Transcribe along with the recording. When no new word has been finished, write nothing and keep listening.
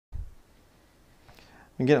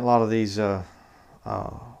I'm getting a lot of these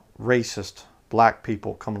racist black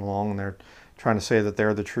people coming along, and they're trying to say that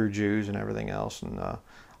they're the true Jews and everything else, and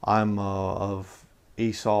I'm of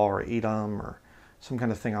Esau or Edom or some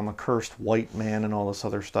kind of thing. I'm a cursed white man and all this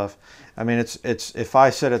other stuff. I mean, it's if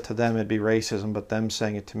I said it to them, it'd be racism, but them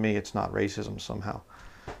saying it to me, it's not racism somehow,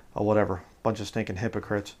 or whatever. Bunch of stinking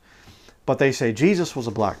hypocrites. But they say Jesus was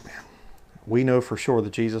a black man. We know for sure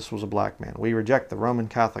that Jesus was a black man. We reject the Roman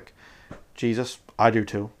Catholic Jesus. I do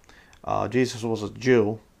too. Jesus was a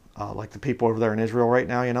Jew, like the people over there in Israel right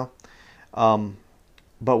now, you know.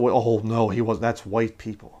 But oh no, he was. That's white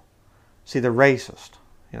people. See, they're racist.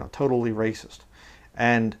 You know, totally racist.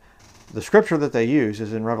 And the scripture that they use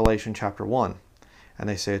is in Revelation chapter 1. And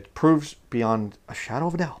they say it proves beyond a shadow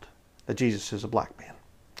of a doubt that Jesus is a black man.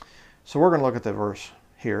 So we're going to look at the verse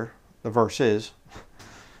here. The verse is.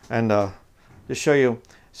 And just show you.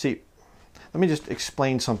 See, let me just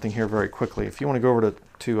explain something here very quickly. If you want to go over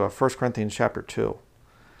to 1 Corinthians chapter 2.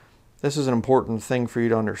 This is an important thing for you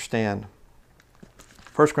to understand.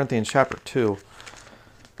 1 Corinthians chapter 2,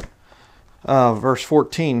 verse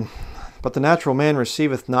 14. But the natural man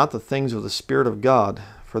receiveth not the things of the Spirit of God,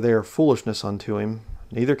 for they are foolishness unto him,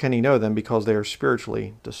 neither can he know them, because they are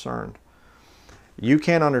spiritually discerned. You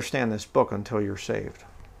can't understand this book until you're saved.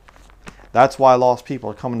 That's why lost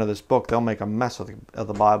people are coming to this book. They'll make a mess of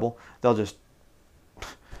the Bible. They'll just,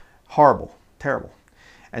 horrible, terrible.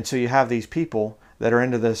 And so you have these people that are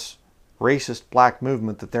into this racist black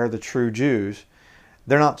movement that they're the true Jews.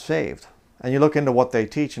 They're not saved. And you look into what they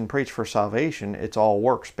teach and preach for salvation, it's all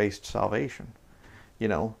works-based salvation. You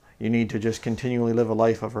know, you need to just continually live a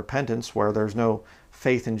life of repentance where there's no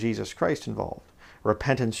faith in Jesus Christ involved.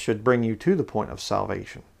 Repentance should bring you to the point of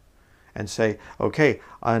salvation and say, okay,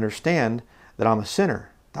 I understand that I'm a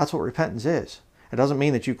sinner. That's what repentance is. It doesn't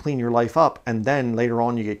mean that you clean your life up and then later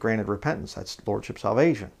on you get granted repentance. That's Lordship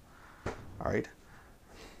salvation. All right?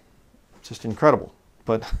 It's just incredible.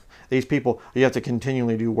 But these people, you have to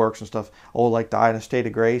continually do works and stuff. Oh, like die in a state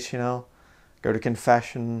of grace, you know. Go to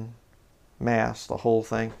confession, mass, the whole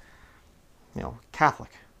thing. You know,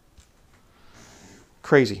 Catholic.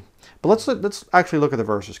 Crazy. But let's actually look at the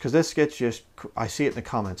verses, because this gets just, I see it in the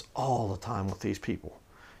comments all the time with these people.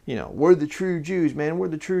 You know, we're the true Jews, man. We're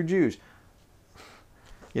the true Jews.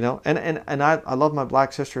 You know, and I love my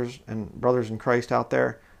black sisters and brothers in Christ out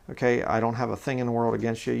there. Okay, I don't have a thing in the world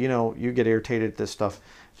against you. You know, you get irritated at this stuff,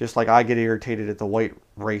 just like I get irritated at the white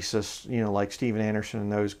racists, you know, like Steven Anderson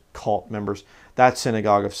and those cult members, that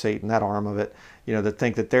synagogue of Satan, that arm of it, you know, that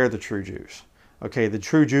think that they're the true Jews. Okay, the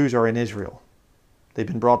true Jews are in Israel. They've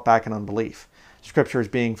been brought back in unbelief. Scripture is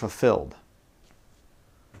being fulfilled.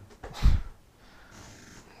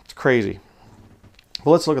 It's crazy.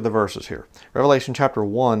 Well, let's look at the verses here. Revelation chapter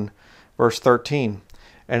 1, verse 13.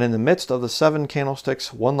 And in the midst of the 7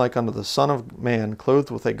 candlesticks, one like unto the Son of Man, clothed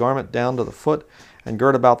with a garment down to the foot, and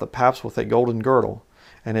girt about the paps with a golden girdle.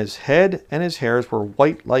 And his head and his hairs were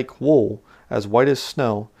white like wool, as white as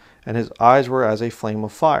snow, and his eyes were as a flame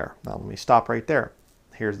of fire. Now let me stop right there.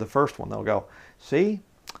 Here's the first one. They'll go, see,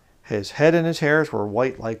 his head and his hairs were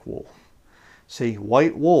white like wool. See,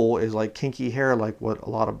 white wool is like kinky hair, like what a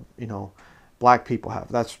lot of, you know, black people have.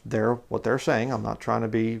 That's what they're saying. I'm not trying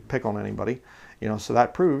to pick on anybody. You know, so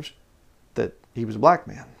that proves that he was a black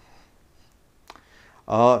man.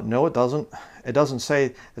 No, it doesn't. It doesn't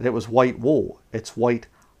say that it was white wool. It's white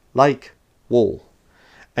like wool.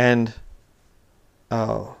 And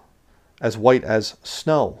as white as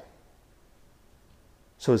snow.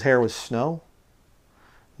 So his hair was snow?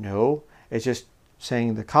 No, it's just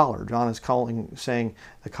saying the color. John is saying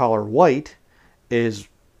the color white is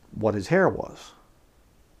what his hair was.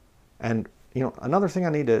 And, you know, another thing I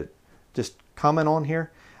need to just comment on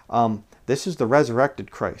here, this is the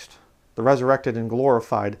resurrected Christ, the resurrected and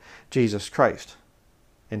glorified Jesus Christ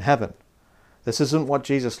in heaven. This isn't what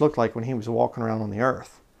Jesus looked like when he was walking around on the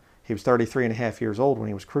earth. He was 33 and a half years old when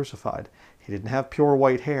he was crucified. He didn't have pure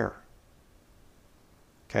white hair.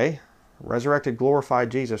 Okay? Resurrected,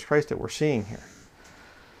 glorified Jesus Christ that we're seeing here.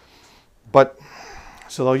 But,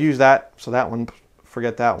 so they'll use that, so that one,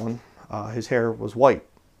 forget that one. His hair was white.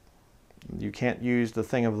 You can't use the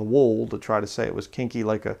thing of the wool to try to say it was kinky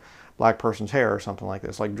like a black person's hair or something like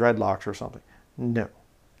this, like dreadlocks or something. No,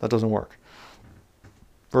 that doesn't work.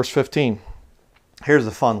 Verse 15. Here's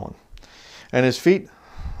the fun one. And his feet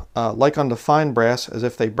like unto fine brass, as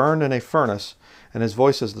if they burned in a furnace, and his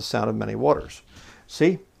voice is the sound of many waters.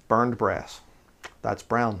 See? Burned brass. That's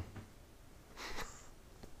brown.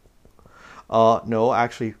 No,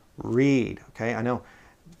 actually read. Okay, I know.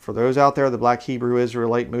 For those out there, the Black Hebrew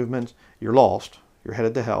Israelite movement, you're lost. You're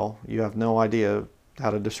headed to hell. You have no idea how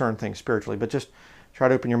to discern things spiritually. But just Try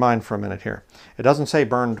to open your mind for a minute here. It doesn't say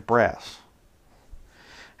burned brass.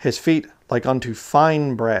 His feet like unto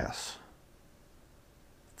fine brass.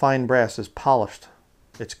 Fine brass is polished.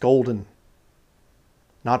 It's golden.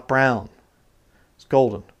 Not brown. It's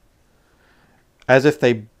golden. As if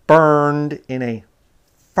they burned in a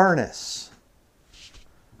furnace.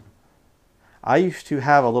 I used to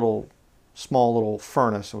have a small little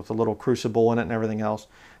furnace with a little crucible in it and everything else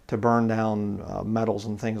to burn down metals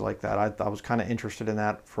and things like that. I was kind of interested in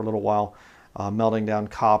that for a little while, melting down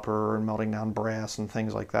copper and melting down brass and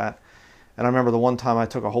things like that. And I remember the one time I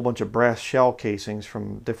took a whole bunch of brass shell casings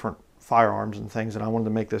from different firearms and things, and I wanted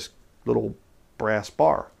to make this little brass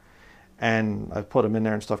bar. And I put them in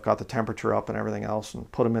there and stuff, got the temperature up and everything else,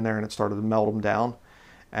 and put them in there, and it started to melt them down.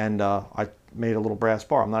 And I made a little brass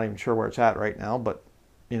bar. I'm not even sure where it's at right now, but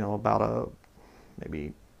you know, about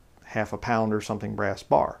maybe half a pound or something brass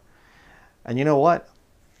bar. And you know what?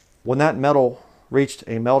 When that metal reached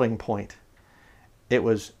a melting point, it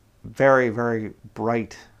was very, very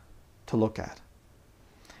bright to look at.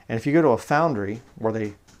 And if you go to a foundry where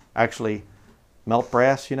they actually melt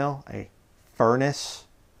brass, you know, a furnace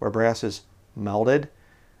where brass is melted,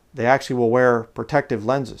 they actually will wear protective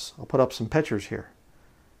lenses. I'll put up some pictures here.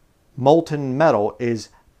 Molten metal is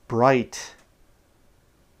bright,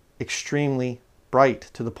 extremely bright,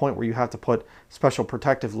 to the point where you have to put special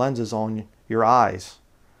protective lenses on your eyes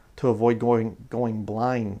to avoid going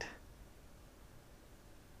blind.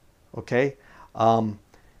 Okay?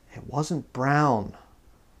 It wasn't brown.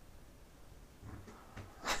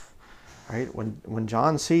 Right? When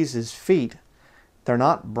John sees his feet, they're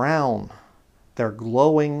not brown. They're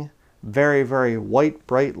glowing, very, very white,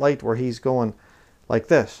 bright light, where he's going like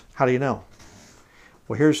this. How do you know?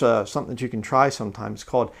 Well, here's something that you can try sometimes. It's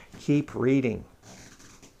called keep reading.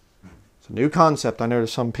 It's a new concept, I know, to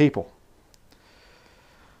some people.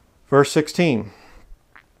 Verse 16.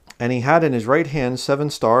 And he had in his right hand 7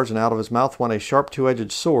 stars, and out of his mouth went a sharp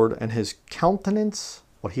two-edged sword, and his countenance,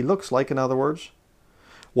 what he looks like, in other words,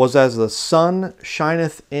 was as the sun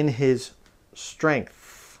shineth in his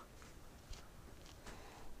strength.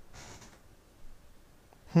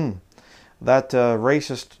 That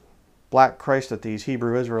racist black Christ that these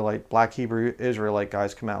black Hebrew Israelite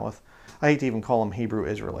guys come out with. I hate to even call them Hebrew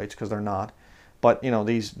Israelites because they're not. But, you know,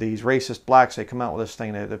 these racist blacks, they come out with this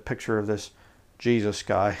thing, the picture of this Jesus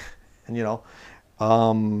guy. And, you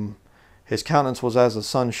know, his countenance was as the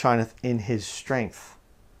sun shineth in his strength.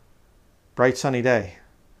 Bright sunny day.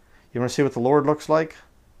 You want to see what the Lord looks like?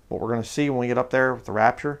 What we're going to see when we get up there with the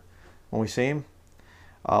rapture, when we see him?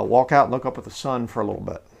 Walk out and look up at the sun for a little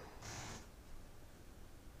bit.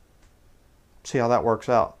 See how that works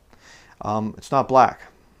out. It's not black.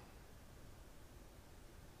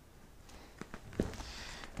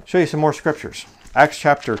 Show you some more scriptures. Acts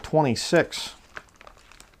chapter 26.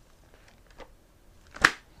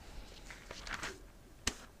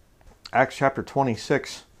 Acts chapter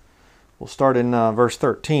 26. We'll start in verse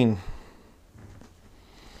 13.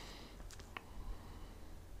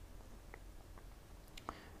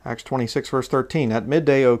 Acts 26, verse 13. At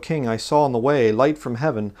midday, O king, I saw on the way a light from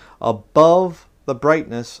heaven above the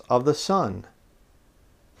brightness of the sun.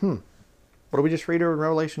 What did we just read over in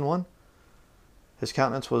Revelation 1? His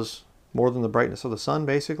countenance was more than the brightness of the sun,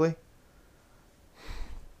 basically.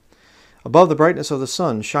 Above the brightness of the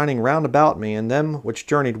sun, shining round about me and them which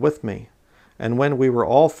journeyed with me. And when we were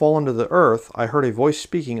all fallen to the earth, I heard a voice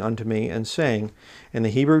speaking unto me, and saying, in the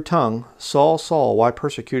Hebrew tongue, Saul, Saul, why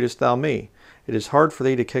persecutest thou me? It is hard for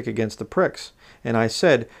thee to kick against the pricks. And I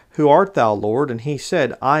said, Who art thou, Lord? And he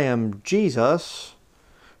said, I am Jesus,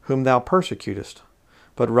 whom thou persecutest.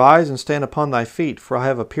 But rise and stand upon thy feet, for I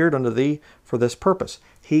have appeared unto thee for this purpose.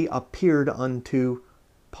 He appeared unto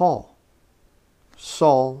Paul.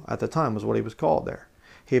 Saul, at the time, was what he was called there.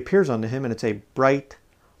 He appears unto him, and it's a bright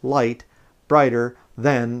light, brighter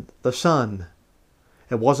than the sun.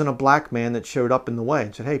 It wasn't a black man that showed up in the way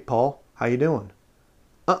and said, Hey, Paul, how you doing?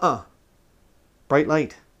 Bright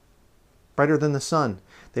light. Brighter than the sun.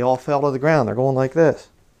 They all fell to the ground. They're going like this.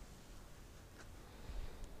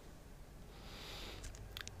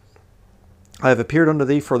 I have appeared unto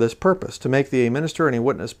thee for this purpose, to make thee a minister and a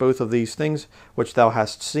witness both of these things which thou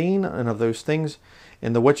hast seen, and of those things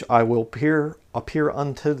in the which I will appear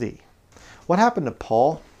unto thee. What happened to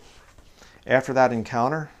Paul after that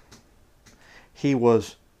encounter? He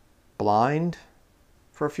was blind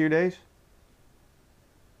for a few days.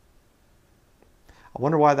 I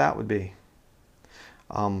wonder why that would be.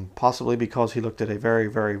 Possibly because he looked at a very,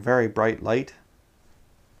 very, very bright light.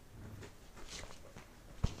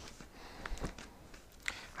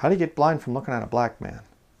 How do you get blind from looking at a black man?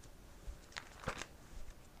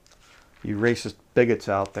 You racist bigots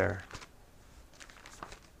out there.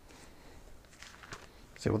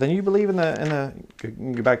 Say, well, then you believe in the you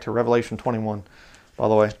can go back to Revelation 21, by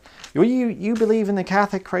the way. You believe in the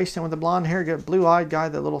Catholic Christian with the blonde hair, blue-eyed guy,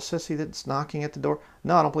 the little sissy that's knocking at the door?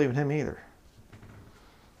 No, I don't believe in him either.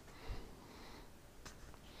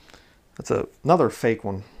 That's another fake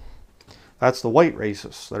one. That's the white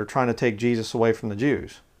racists that are trying to take Jesus away from the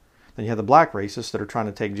Jews. Then you have the black racists that are trying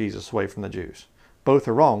to take Jesus away from the Jews. Both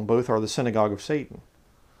are wrong. Both are the synagogue of Satan.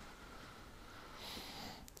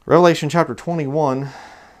 Revelation chapter 21,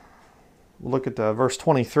 look at verse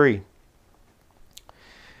 23. It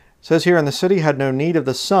says here, "And the city had no need of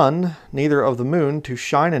the sun, neither of the moon, to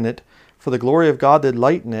shine in it, for the glory of God did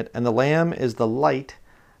lighten it, and the Lamb is the light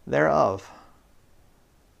thereof."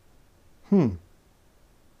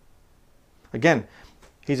 Again,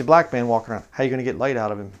 he's a black man walking around. How are you going to get light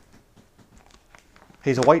out of him?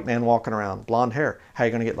 He's a white man walking around, blonde hair. How are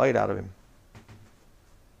you going to get light out of him?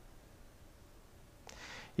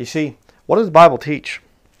 You see, what does the Bible teach?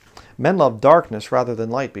 Men love darkness rather than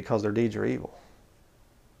light because their deeds are evil.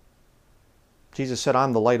 Jesus said,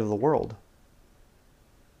 "I'm the light of the world."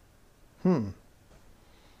 And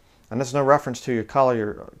that's no reference to your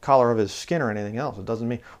color of his skin or anything else. It doesn't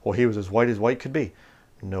mean, well, he was as white could be.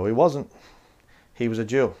 No, he wasn't. He was a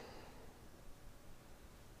Jew.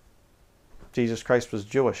 Jesus Christ was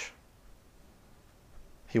Jewish.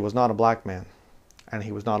 He was not a black man. And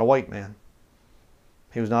he was not a white man.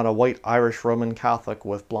 He was not a white Irish Roman Catholic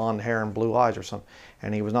with blonde hair and blue eyes or something.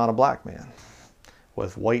 And he was not a black man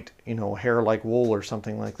with white, hair like wool or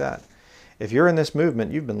something like that. If you're in this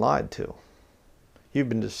movement, you've been lied to. You've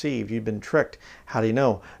been deceived. You've been tricked. How do you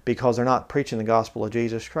know? Because they're not preaching the gospel of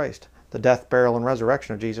Jesus Christ. The death, burial, and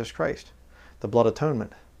resurrection of Jesus Christ. The blood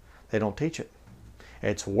atonement. They don't teach it.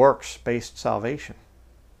 It's works-based salvation.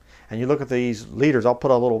 And you look at these leaders. I'll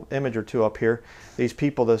put a little image or two up here. These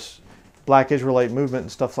people, this Black Israelite movement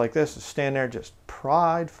and stuff like this, stand there just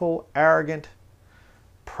prideful, arrogant,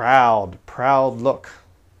 proud look.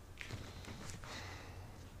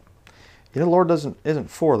 The Lord isn't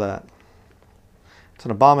for that. It's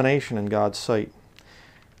an abomination in God's sight.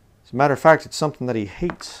 As a matter of fact, it's something that He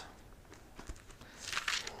hates.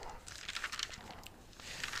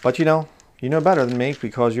 But you know better than me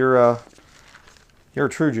because you're a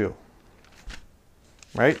true Jew,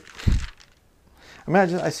 right?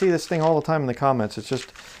 I see this thing all the time in the comments.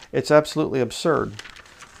 It's absolutely absurd.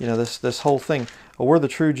 This whole thing. Oh, we're the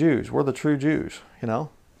true Jews. We're the true Jews. Well,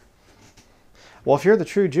 if you're the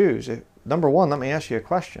true Jews, number one, let me ask you a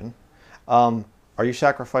question. Are you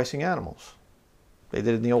sacrificing animals? They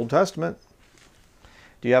did in the Old Testament.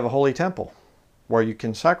 Do you have a holy temple where you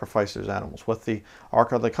can sacrifice those animals with the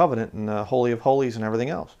Ark of the Covenant and the Holy of Holies and everything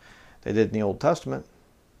else? They did in the Old Testament.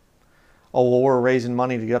 Oh, well, we're raising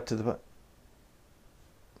money to get up to the...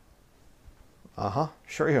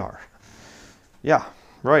 Sure you are. Yeah,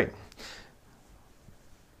 right.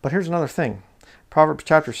 But here's another thing. Proverbs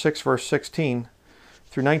chapter 6, verse 16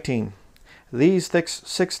 through 19. These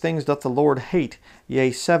six things doth the Lord hate,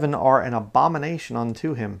 yea, 7 are an abomination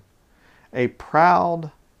unto Him. A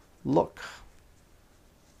proud look.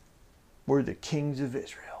 We're the kings of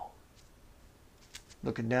Israel.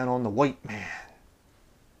 Looking down on the white man.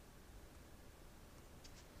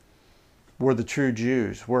 We're the true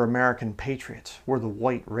Jews. We're American patriots. We're the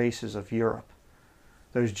white races of Europe.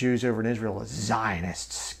 Those Jews over in Israel, the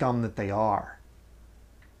Zionist scum that they are.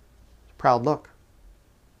 It's a proud look.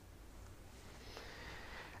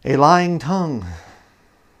 A lying tongue.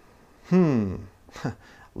 A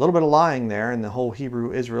little bit of lying there in the whole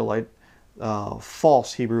Hebrew Israelite,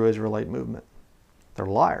 false Hebrew Israelite movement. They're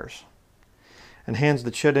liars. And hands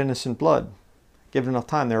that shed innocent blood. Given enough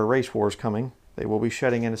time, there are race wars coming. They will be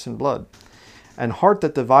shedding innocent blood. And heart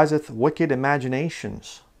that deviseth wicked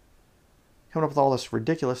imaginations. Coming up with all this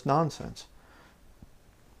ridiculous nonsense.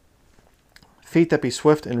 Feet that be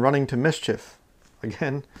swift in running to mischief.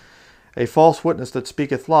 Again, a false witness that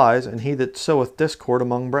speaketh lies, and he that soweth discord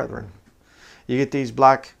among brethren. You get these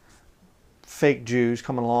black fake Jews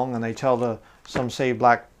coming along, and they tell some saved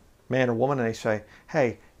black man or woman, and they say,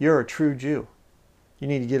 hey, you're a true Jew. You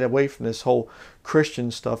need to get away from this whole Christian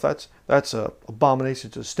stuff. That's a abomination.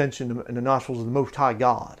 It's a stench in the nostrils of the Most High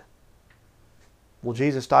God. Well,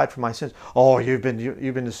 Jesus died for my sins. Oh, you've been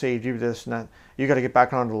deceived. You this and that. You got to get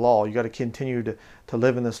back under the law. You got to continue to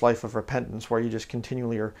live in this life of repentance where you just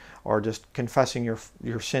continually are just confessing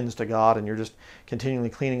your sins to God, and you're just continually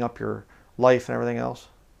cleaning up your life and everything else.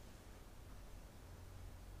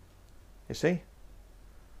 You see?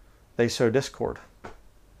 They sow discord.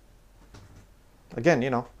 Again,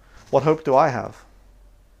 what hope do I have?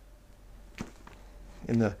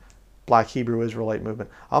 In the Black Hebrew Israelite movement.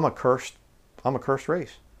 I'm a cursed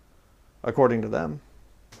race, according to them.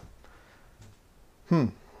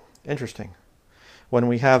 Interesting. When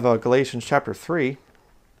we have Galatians chapter 3,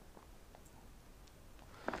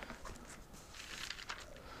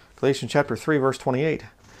 Galatians chapter 3, verse 28.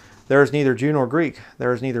 There is neither Jew nor Greek.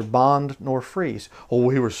 There is neither bond nor free. Oh,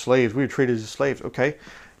 we were slaves. We were treated as slaves. Okay.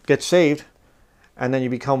 Get saved, and then you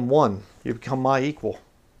become one. You become my equal.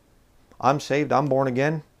 I'm saved. I'm born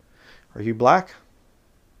again. Are you black?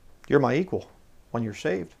 You're my equal when you're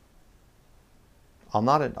saved. I'm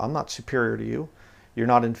not superior to you. You're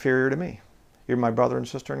not inferior to me. You're my brother and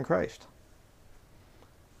sister in Christ.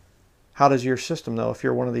 How does your system, though, if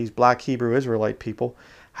you're one of these black Hebrew Israelite people,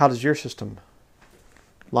 how does your system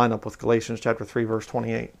line up with Galatians chapter 3, verse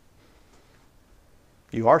 28?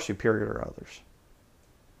 You are superior to others.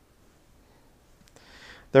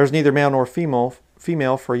 There is neither male nor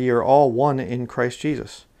female, for ye are all one in Christ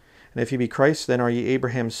Jesus. And if ye be Christ, then are ye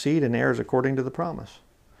Abraham's seed and heirs according to the promise.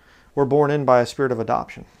 We're born in by a spirit of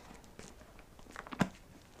adoption.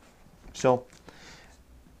 So,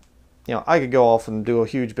 I could go off and do a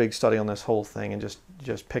huge big study on this whole thing and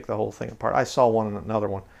just pick the whole thing apart. I saw another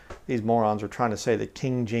one. These morons are trying to say that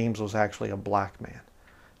King James was actually a black man.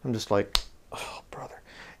 I'm just like, oh, brother.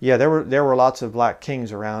 Yeah, there were lots of black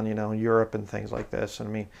kings around, in Europe and things like this. And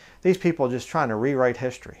I mean, these people are just trying to rewrite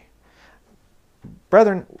history.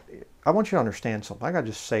 Brethren, I want you to understand something. I got to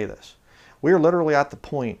just say this. We are literally at the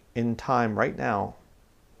point in time right now,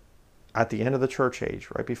 at the end of the church age,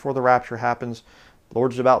 right before the rapture happens. The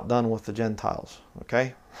Lord's about done with the Gentiles,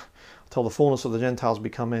 okay? Until the fullness of the Gentiles be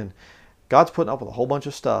come in. God's putting up with a whole bunch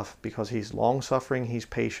of stuff because he's long-suffering, he's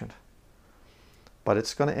patient. But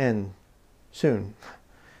it's going to end soon.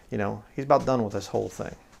 He's about done with this whole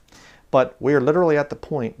thing. But we are literally at the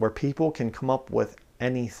point where people can come up with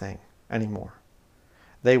anything anymore.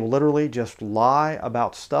 They will literally just lie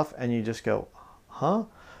about stuff and you just go, huh?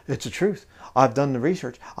 It's the truth. I've done the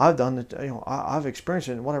research. I've done the, I've experienced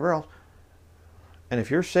it and whatever else. And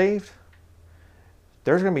if you're saved,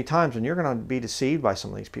 there's going to be times when you're going to be deceived by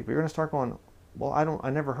some of these people. You're going to start going, well, I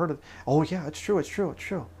never heard of it. Oh yeah, it's true.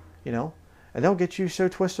 And they'll get you so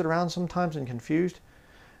twisted around sometimes and confused.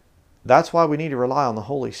 That's why we need to rely on the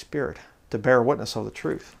Holy Spirit to bear witness of the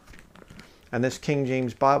truth. And this King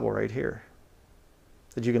James Bible right here,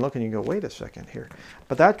 that you can look and you go, wait a second here.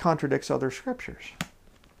 But that contradicts other scriptures.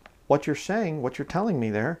 What you're saying, what you're telling me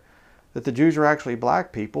there, that the Jews are actually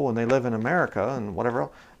black people and they live in America and whatever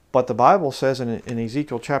else. But the Bible says in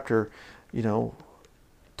Ezekiel chapter,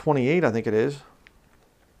 28, I think it is.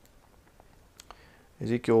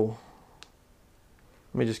 Ezekiel,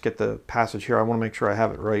 let me just get the passage here. I want to make sure I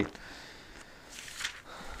have it right.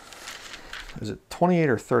 Is it 28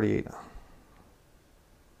 or 38?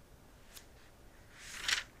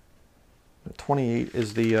 28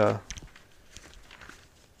 is the...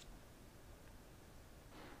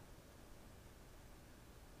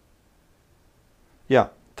 yeah,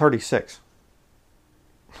 36.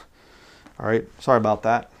 All right, sorry about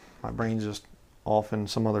that. My brain's just off in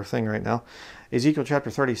some other thing right now. Ezekiel chapter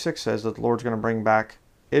 36 says that the Lord's going to bring back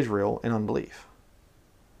Israel in unbelief.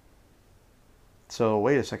 So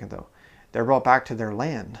wait a second though. They're brought back to their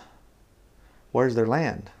land. Where's their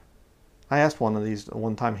land? I asked one of these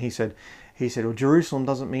one time. He said, well, Jerusalem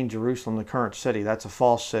doesn't mean Jerusalem, the current city. That's a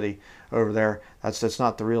false city over there. That's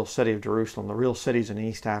not the real city of Jerusalem. The real city's in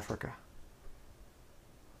East Africa.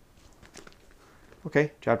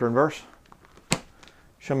 Okay, chapter and verse.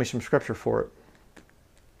 Show me some scripture for it.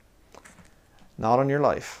 Not on your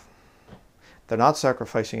life. They're not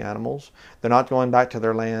sacrificing animals. They're not going back to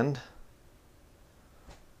their land.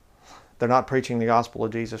 They're not preaching the gospel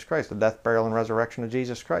of Jesus Christ, the death, burial, and resurrection of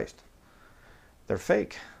Jesus Christ. They're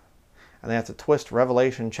fake. And they have to twist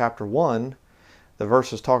Revelation chapter 1, the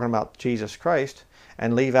verses talking about Jesus Christ,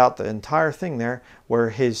 and leave out the entire thing there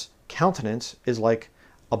where his countenance is like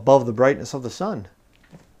above the brightness of the sun.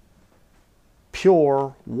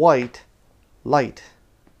 Pure white light.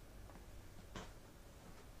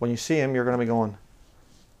 When you see him, you're going to be going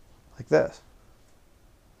like this.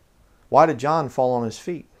 Why did John fall on his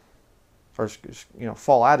feet? Or,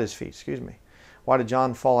 fall at his feet, excuse me. Why did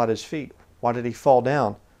John fall at his feet? Why did he fall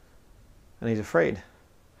down? And he's afraid.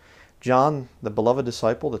 John, the beloved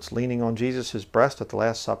disciple that's leaning on Jesus' breast at the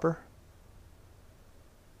Last Supper,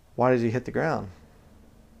 why does he hit the ground?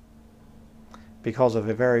 Because of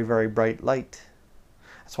a very, very bright light.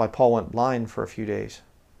 That's why Paul went blind for a few days.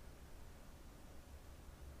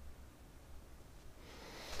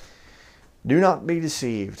 Do not be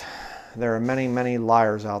deceived. There are many, many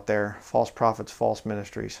liars out there, false prophets, false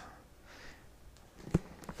ministries.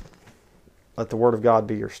 let the Word of God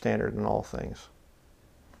be your standard in all things.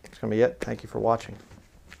 That's going to be it. Thank you for watching.